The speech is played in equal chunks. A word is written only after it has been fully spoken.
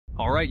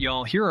Alright,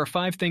 y'all, here are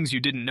 5 things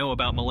you didn't know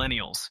about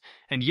millennials.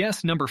 And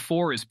yes, number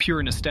 4 is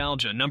pure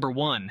nostalgia. Number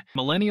 1,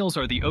 millennials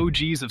are the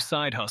OGs of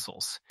side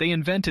hustles. They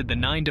invented the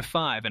 9 to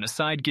 5 and a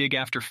side gig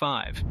after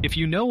 5. If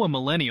you know a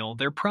millennial,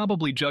 they're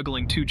probably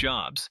juggling 2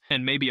 jobs,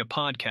 and maybe a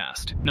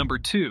podcast. Number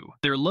 2,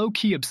 they're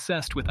low-key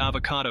obsessed with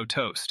avocado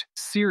toast.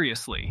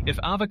 Seriously, if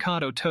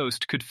avocado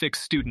toast could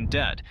fix student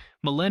debt,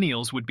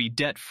 millennials would be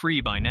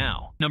debt-free by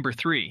now. Number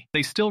 3,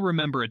 they still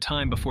remember a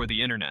time before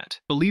the internet.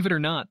 Believe it or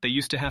not, they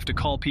used to have to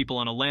call people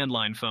on a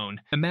landline phone.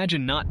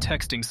 Imagine not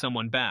texting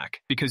someone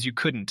back because you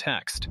couldn't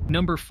text.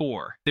 Number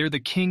 4, they're the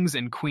kings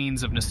and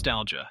queens of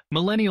nostalgia.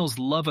 Millennials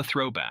love a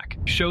throwback.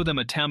 Show them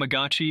a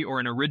Tamagotchi or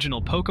an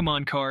original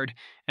Pokemon card,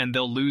 and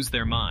they'll lose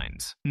their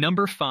minds.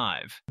 Number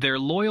 5, they're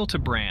loyal to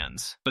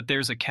brands, but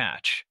there's a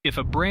catch. If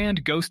a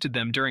brand ghosted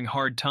them during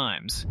hard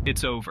times,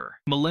 it's over.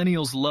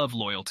 Millennials love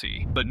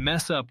loyalty, but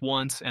mess up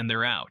once and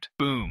they're out.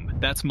 Boom,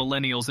 that's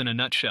millennials in a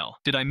nutshell.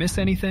 Did I miss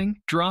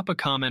anything? Drop a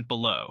comment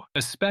below,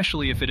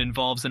 especially if it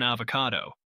involves an avocado.